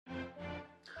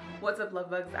What's up, love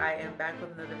bugs? I am back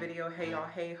with another video. Hey y'all,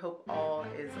 hey, hope all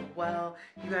is well.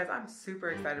 You guys, I'm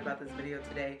super excited about this video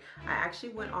today. I actually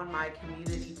went on my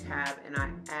community tab and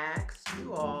I asked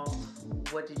you all,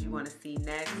 what did you want to see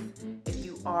next? If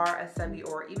you are a subby,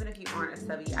 or even if you aren't a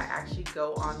subby, I actually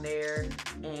go on there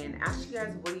and ask you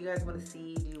guys, what do you guys want to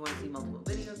see? Do you want to see multiple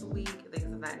videos a week?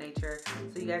 Things of that nature.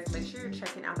 So you guys make sure you're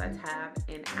checking out that tab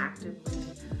and actively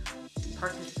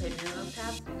participating in those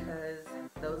tabs, because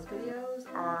those videos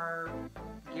are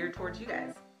geared towards you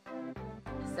guys.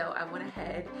 So I went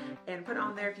ahead and put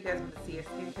on there if you guys want to see a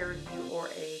skincare review or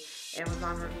a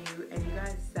Amazon review, and you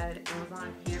guys said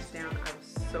Amazon hands down. I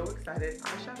was so excited.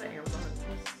 I shop at Amazon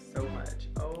so much.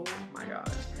 Oh my gosh.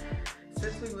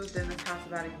 Since we moved in this house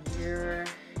about a year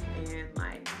and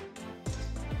like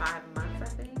 5 months, I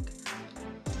think,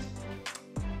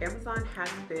 Amazon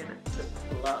has been the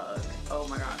plug. Oh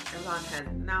my gosh. Amazon has,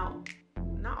 now,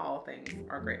 not all things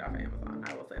are great off of Amazon,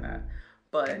 I will say that.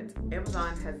 But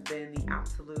Amazon has been the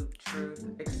absolute truth.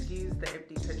 Excuse the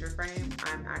empty picture frame.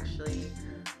 I'm actually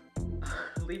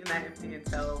leaving that empty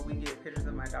until we get pictures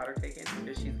of my daughter taken,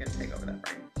 because she's going to take over that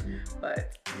frame.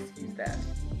 But excuse that.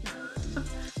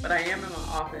 But I am in my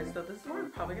office, so this is where I'm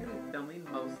probably going to be filming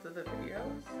most of the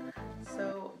videos.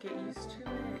 So get used to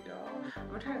it, y'all. I'm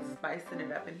going to try to spice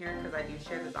it up in here because I do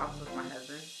share this office with my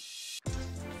husband.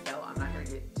 So I'm not going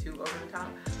to get too over the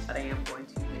top, but I am going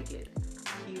to make it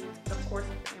cute. Of course,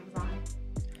 with Amazon.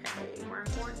 Hey, we're in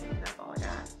quarantine. That's all I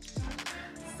got.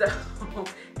 So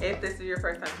if this is your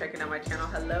first time checking out my channel,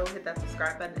 hello, hit that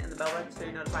subscribe button and the bell button so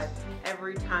you're notified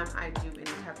every time I do any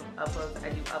type of uploads. I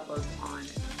do uploads on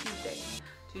Tuesdays.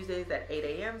 Tuesdays at 8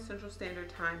 a.m. Central Standard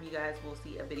Time. You guys will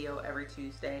see a video every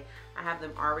Tuesday. I have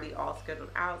them already all scheduled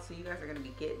out, so you guys are going to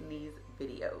be getting these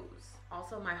videos.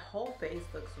 Also, my whole face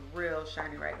looks real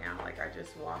shiny right now. Like, I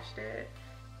just washed it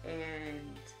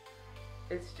and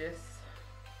it's just,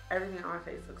 everything on my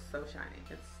face looks so shiny.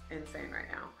 It's insane right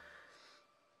now.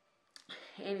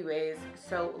 Anyways,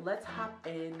 so let's hop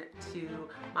into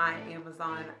my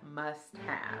Amazon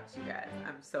must-haves, you guys.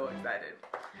 I'm so excited.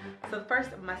 So the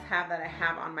first must-have that I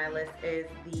have on my list is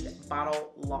the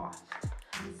bottle loft.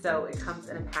 So it comes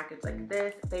in a package like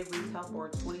this. They retail for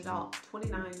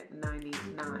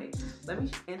 $29.99. Let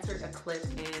me insert a clip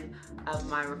in of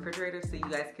my refrigerator so you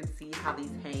guys can see how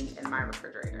these hang in my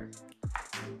refrigerator.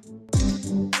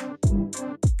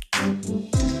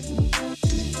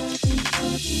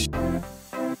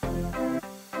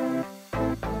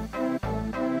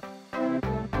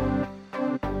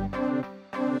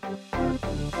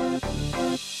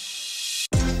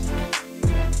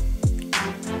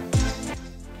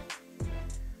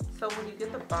 So when you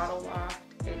get the bottle loft,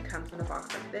 it comes in a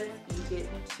box like this. You get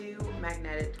 2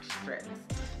 magnetic strips.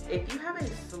 If you have a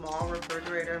small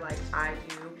refrigerator like I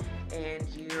do, and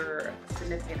your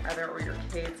significant other or your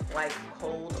kids like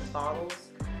cold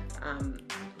bottles,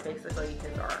 basically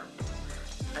his are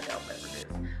adult beverages,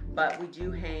 but we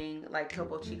do hang like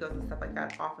Topo Chicos and stuff like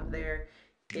that off of there.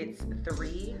 It's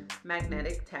 3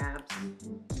 magnetic tabs,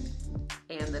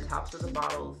 and the tops of the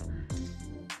bottles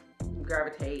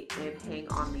gravitate and hang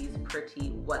on these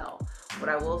pretty well. What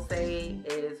I will say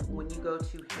is, when you go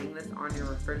to hang this on your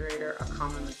refrigerator, a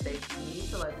common mistake, you need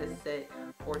to let this sit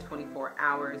for 24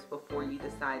 hours before you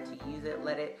decide to use it.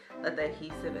 Let the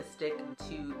adhesive stick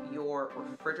to your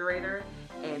refrigerator,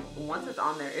 and once it's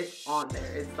on there, it's on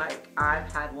there. It's like,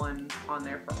 I've had one on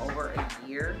there for over a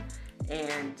year,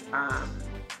 and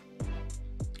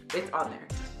it's on there.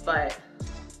 But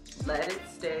let it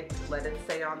stick, let it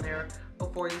stay on there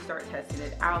before you start testing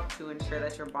it out to ensure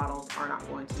that your bottles are not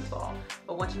going to fall.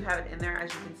 But once you have it in there,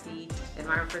 as you can see in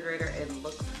my refrigerator, it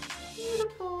looks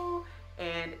beautiful.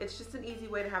 And it's just an easy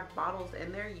way to have bottles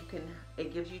in there.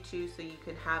 It gives you 2, so you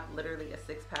can have literally a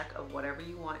 6-pack of whatever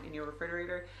you want in your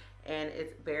refrigerator. And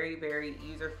it's very, very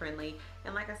user friendly.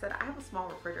 And like I said, I have a small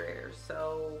refrigerator,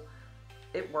 so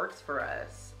it works for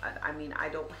us. I mean, I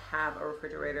don't have a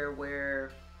refrigerator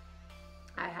where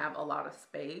I have a lot of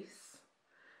space.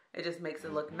 It just makes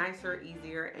it look nicer,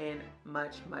 easier, and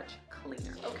much, much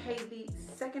cleaner. Okay, the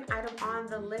second item on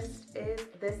the list is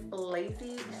this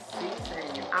Lazy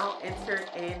Susan. I'll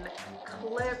insert in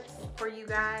clips for you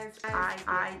guys.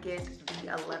 I get the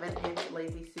 11-inch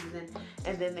Lazy Susan,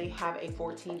 and then they have a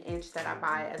 14-inch that I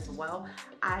buy as well.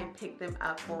 I pick them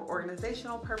up for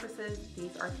organizational purposes.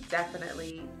 These are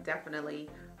definitely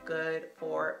good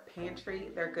for pantry.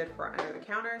 They're good for under the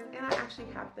counters, and I actually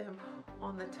have them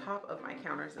on the top of my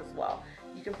counters as well.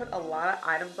 You can put a lot of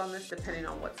items on this depending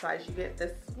on what size you get.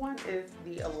 This one is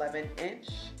the 11-inch.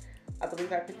 I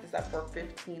believe I picked this up for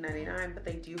 $15.99, but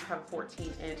they do have a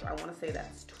 14-inch. I want to say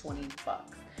that's 20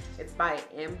 bucks. It's by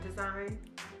M Design.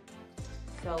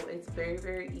 So it's very,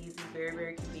 very easy, very,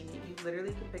 very convenient. You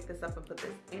literally can pick this up and put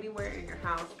this anywhere in your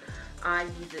house. I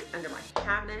use it under my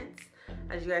cabinets.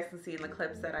 As you guys can see in the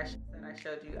clips that I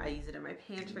showed you, I use it in my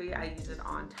pantry. I use it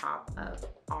on top of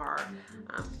our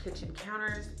kitchen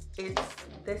counters.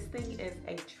 This thing is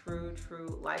a true,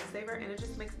 true lifesaver, and it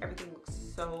just makes everything look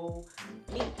so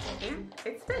neat, and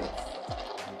it fits.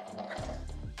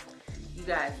 You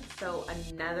guys, so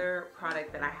another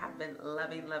product that I have been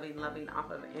loving, loving, loving off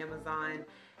of Amazon,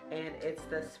 and it's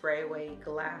the Spray Away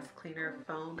Glass Cleaner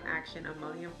Foam Action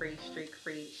Ammonium Free Streak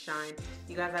Free Shine.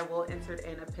 You guys, I will insert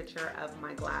in a picture of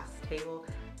my glass table.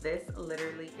 This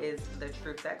literally is the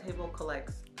truth. That table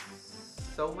collects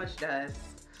so much dust,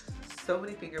 so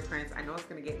many fingerprints. I know it's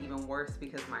gonna get even worse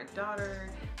because my daughter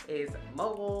is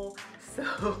mobile,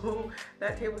 so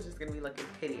that table is just gonna be looking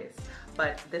hideous.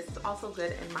 But this is also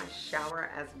good in my shower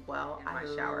as well. In my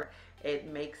shower, it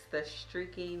makes the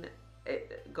streaking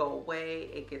go away.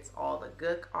 It gets all the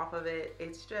gook off of it.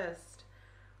 It's just,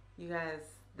 you guys,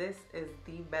 this is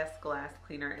the best glass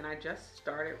cleaner, and I just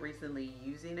started recently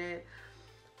using it.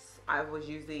 I was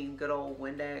using good old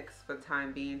Windex for the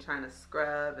time being, trying to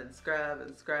scrub and scrub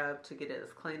and scrub to get it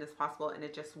as clean as possible, and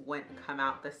it just wouldn't come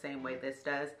out the same way this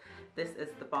does. This is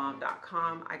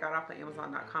thebomb.com. I got off of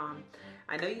Amazon.com.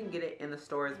 I know you can get it in the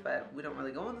stores, but we don't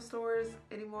really go in the stores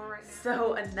anymore right now.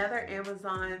 So another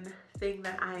Amazon thing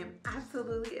that I am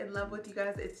absolutely in love with, you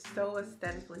guys. It's so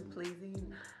aesthetically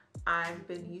pleasing. I've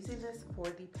been using this for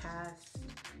the past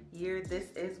year.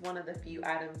 This is one of the few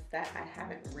items that I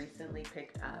haven't recently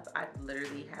picked up. I've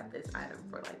literally had this item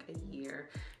for like a year.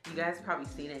 You guys probably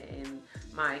seen it in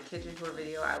my kitchen tour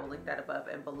video. I will link that above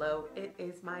and below. It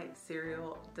is my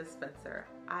cereal dispenser.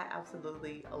 I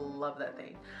absolutely love that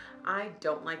thing. I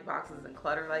don't like boxes and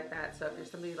clutter like that. So if you're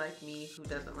somebody like me who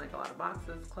doesn't like a lot of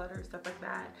boxes, clutter, stuff like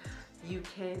that, you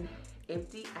can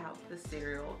empty out the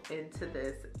cereal into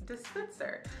this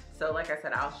dispenser. So like I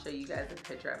said, I'll show you guys a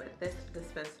picture of it. This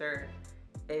dispenser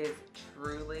is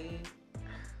truly,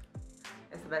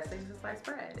 it's the best thing since sliced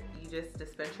bread. You just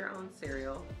dispense your own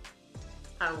cereal.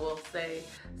 I will say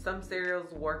some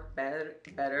cereals work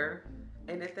better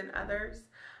in it than others.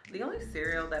 The only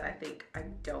cereal that I think I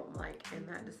don't like in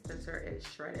that dispenser is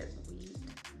shredded wheat.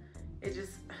 It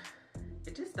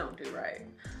just don't do right.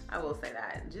 I will say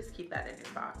that. And just keep that in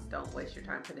your box. Don't waste your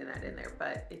time putting that in there.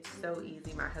 But it's so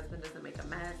easy. My husband doesn't make a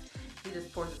mess. He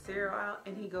just pours the cereal out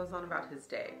and he goes on about his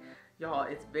day. Y'all,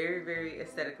 it's very, very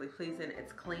aesthetically pleasing.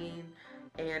 It's clean.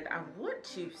 And I want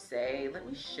to say, let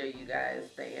me show you guys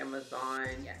the Amazon.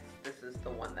 Yes, this is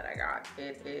the one that I got.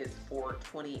 It is for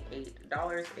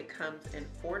 $28. It comes in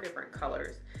 4 different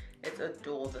colors. It's a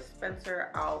dual dispenser.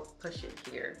 I'll push it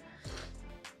here.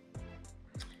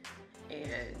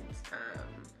 And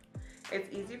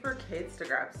it's easy for kids to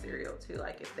grab cereal too.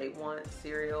 Like if they want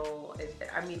cereal,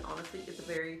 I mean, honestly, it's a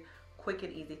very quick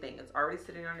and easy thing. It's already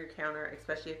sitting on your counter,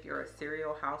 especially if you're a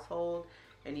cereal household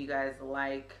and you guys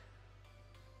like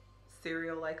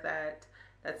cereal like that.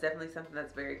 That's definitely something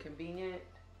that's very convenient.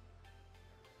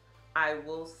 I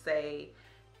will say,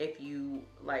 if you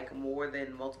like more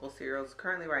than multiple cereals,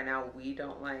 currently right now we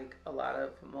don't like a lot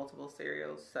of multiple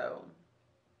cereals, so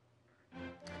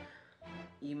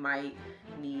you might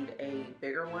need a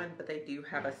bigger one, but they do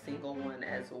have a single one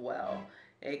as well.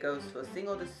 It goes to a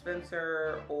single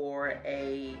dispenser or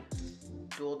a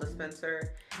dual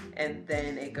dispenser, and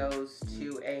then it goes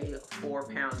to a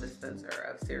 4-pound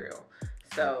dispenser of cereal.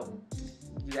 So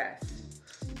you guys,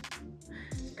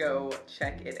 go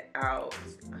check it out.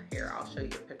 Here, I'll show you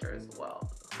a picture as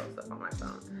well, close up on my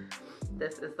phone.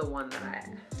 This is the one that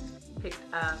I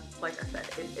picked up. Like I said,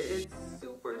 it is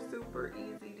super, super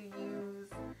easy to use.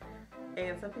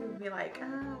 And some people be like,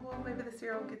 oh, well, maybe the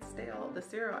cereal gets stale. The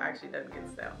cereal actually doesn't get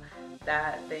stale.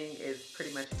 That thing is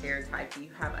pretty much airtight. You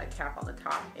have a cap on the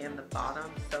top and the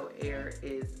bottom, so air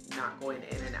is not going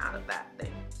in and out of that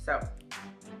thing. So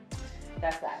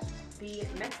that's that. The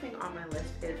next thing on my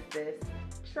list is this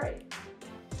tray.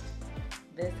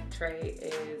 This tray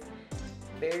is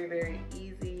very, very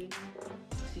easy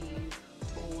to use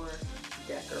for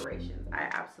decorations. I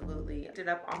absolutely picked it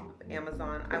up off of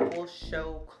Amazon. I will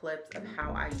show clips of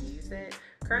how I use it.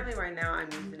 Currently right now I'm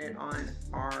using it on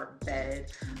our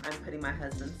bed. I'm putting my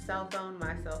husband's cell phone,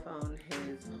 my cell phone,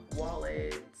 his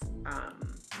wallet,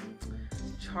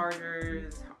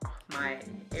 chargers, my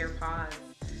AirPods,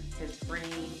 his ring.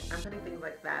 I'm putting things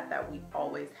like that we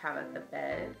always have at the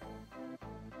bed.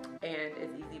 And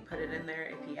it's easy to put it in there.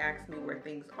 If he asks me where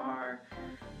things are,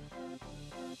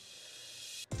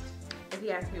 it's If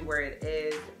he asks me where it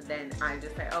is, then I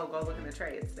just say, oh, go look in the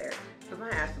tray, it's there. Because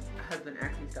my husband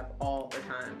asks me stuff all the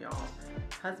time, y'all.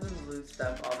 Husbands lose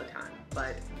stuff all the time.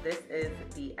 But this is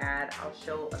the ad. I'll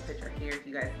show a picture here if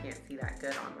you guys can't see that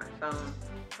good on my phone.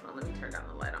 Hold on, let me turn down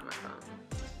the light on my phone.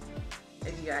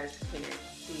 If you guys can't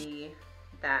see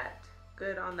that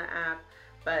good on the app,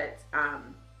 but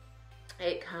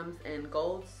it comes in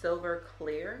gold, silver,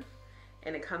 clear,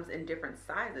 and it comes in different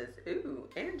sizes. Ooh,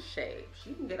 and shapes.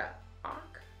 You can get a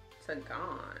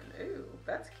octagon. Ooh,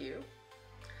 that's cute.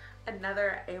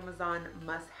 Another Amazon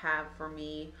must-have for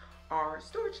me are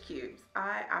storage cubes.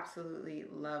 I absolutely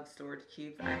love storage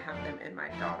cubes. I have them in my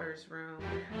daughter's room.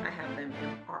 I have them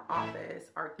in our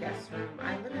office, our guest room.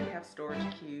 I literally have storage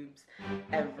cubes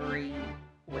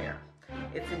everywhere.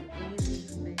 It's an easy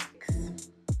fix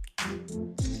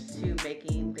to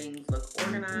making things look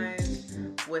organized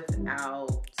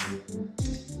without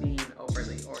being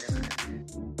overly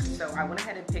organized. So I went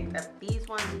ahead and picked up these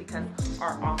ones because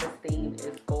our office theme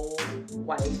is gold,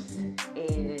 white,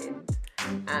 and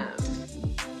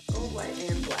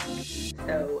black.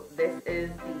 So this is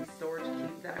the storage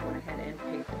cubes that I went ahead and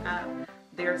picked up.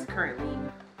 There's currently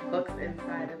books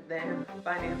inside of them,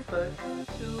 finance books,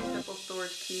 2 simple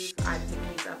storage cubes. I picked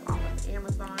these up off of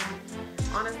Amazon.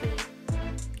 Honestly,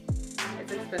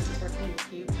 it's expensive for 2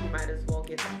 cubes. You might as well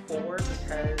get 4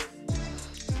 because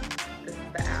this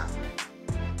is the app.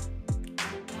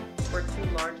 For 2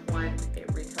 large ones, it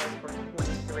retails for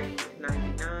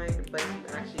 $23.99, but if you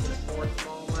actually get 4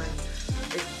 small ones,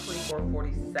 it's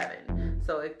 $24.47.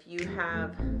 So if you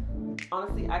have,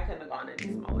 honestly, I couldn't have gone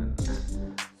any smaller than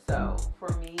that. So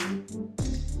for me,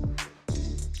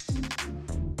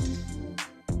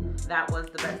 that was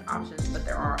the best option, but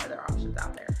there are other options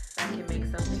out there. I can make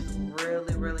something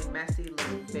really, really messy look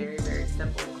very, very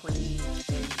simple, clean,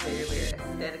 and very, very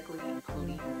aesthetically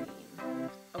pleasing.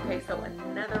 Okay, so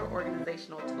another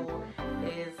organizational tool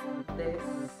is this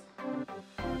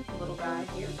little guy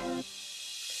here.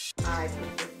 I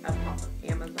picked this up off of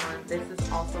Amazon. This is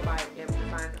also by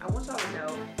EverGlow. I want y'all to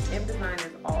know EverGlow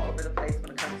is all over the place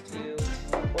when it comes to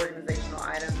organizational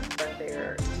items, but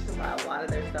you can buy a lot of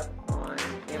their stuff on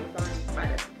Amazon. You can buy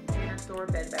it at the Container Store,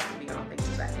 Bed Bath & Beyond, things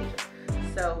of that nature.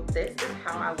 So this is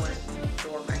how I wanted to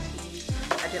store my keys.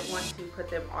 I didn't want to put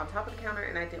them on top of the counter,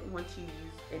 and I didn't want to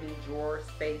use any drawer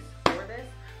space for this.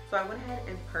 So I went ahead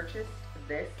and purchased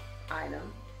this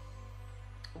item.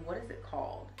 What is it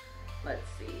called? Let's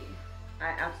see. I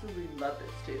absolutely love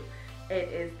this too. It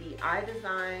is the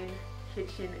iDesign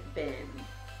Kitchen Bin.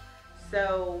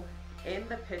 So in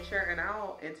the picture, and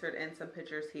I'll insert in some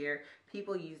pictures here,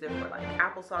 people use it for like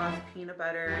applesauce, peanut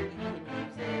butter. You can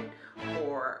use it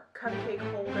for cupcake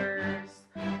holders.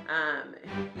 You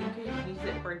can use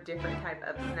it for different type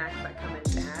of snacks that come in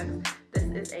bags. This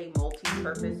is a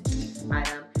multi-purpose use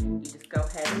item. You just go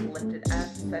ahead and lift it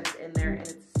up, set it in there, and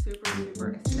it's super,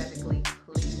 super aesthetically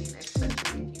pleasing,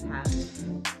 especially if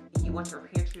you want your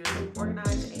pantry to look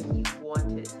organized and you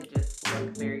want it to just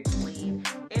look very clean.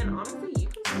 And honestly, you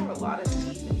can store a lot of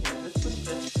teas in here. This was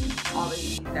just all the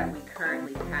teas that we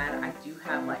currently had. I do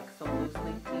have like some loose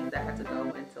leaf teas that had to go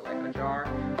into like a jar,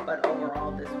 but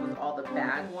overall this was all the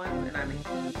bag ones, and I'm a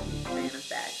huge fan of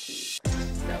bag teas.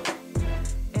 So,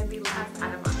 and the last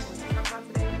item I'm going to talk about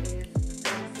today is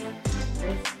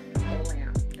this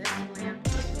lamp. This lamp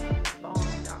is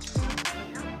bomb.com. Look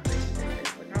how pretty this is.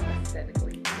 Look how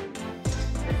aesthetically pleasing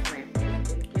this lamp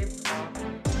is. It gives off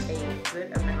a good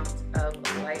amount of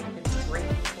light. It's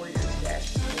great for your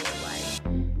desk or like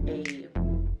a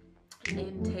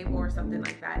end table or something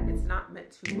like that. It's not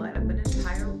meant to light up an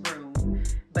entire room,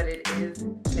 but it is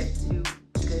meant to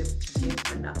give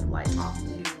enough light off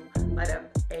to light up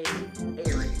a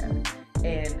area.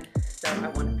 And so I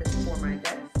wanted this for my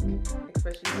desk,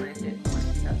 especially when I didn't want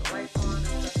to have the lights on and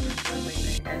stuff, and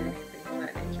late night editing, things of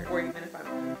that nature. Or even if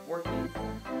I'm working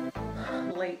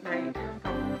late night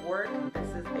from work, this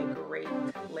is a great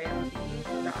lamp to use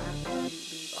without having to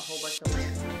leave a whole bunch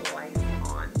of lights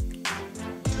on. You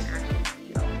can actually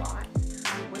see a lot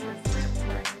with this lamp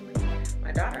surprisingly.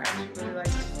 My daughter actually really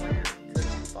likes this lamp to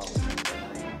fall asleep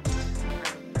at night.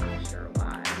 I'm not sure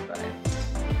why, but I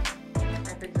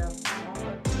picked up all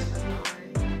of these on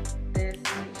this.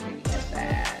 Make sure you get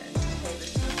that. Okay,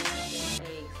 this is a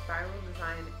spiral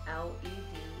design LED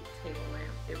table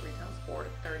lamp. It retails for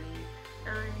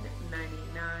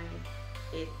 $39.99.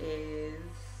 It is,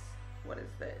 what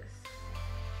is this?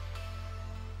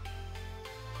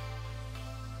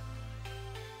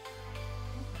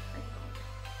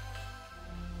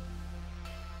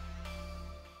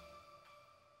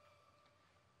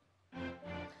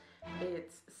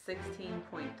 It's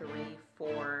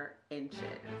 16.34 inches.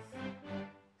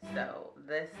 So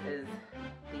this is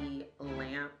the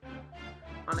lamp.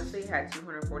 Honestly, it had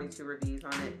 242 reviews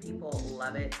on it. People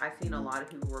love it. I've seen a lot of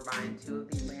people were buying 2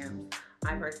 of these lamps.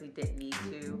 I personally didn't need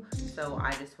to, so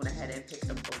I just went ahead and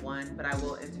picked up the 1, but I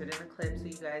will insert in a clip so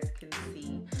you guys can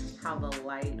see how the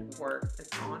light works. It's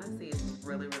honestly, it's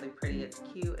really, really pretty. It's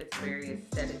cute. It's very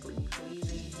aesthetically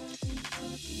pleasing.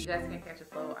 You guys can't catch a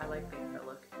flow. I like things that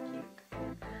look cute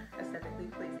and aesthetically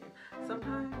pleasing.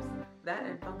 Sometimes that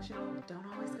and functional don't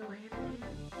always go hand in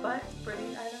hand, but for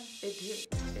these items, it did.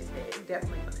 It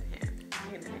definitely went hand in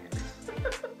hand.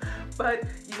 But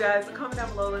you guys, comment down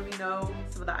below, let me know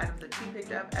some of the items that you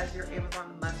picked up as your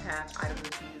Amazon must-have items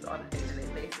that you use on a day-to-day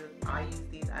basis. I use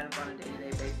these items on a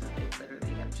day-to-day basis. They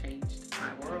literally have changed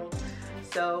my world.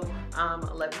 So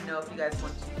let me know if you guys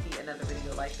want to see another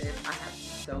video like this. I have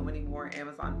so many more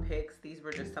Amazon picks. These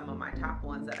were just some of my top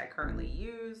ones that I currently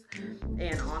use.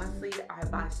 And honestly, I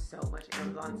buy so much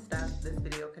Amazon stuff. This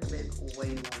video could have been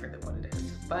way longer than what it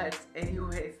is. But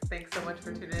anyways, thanks so much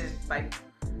for tuning in. Bye.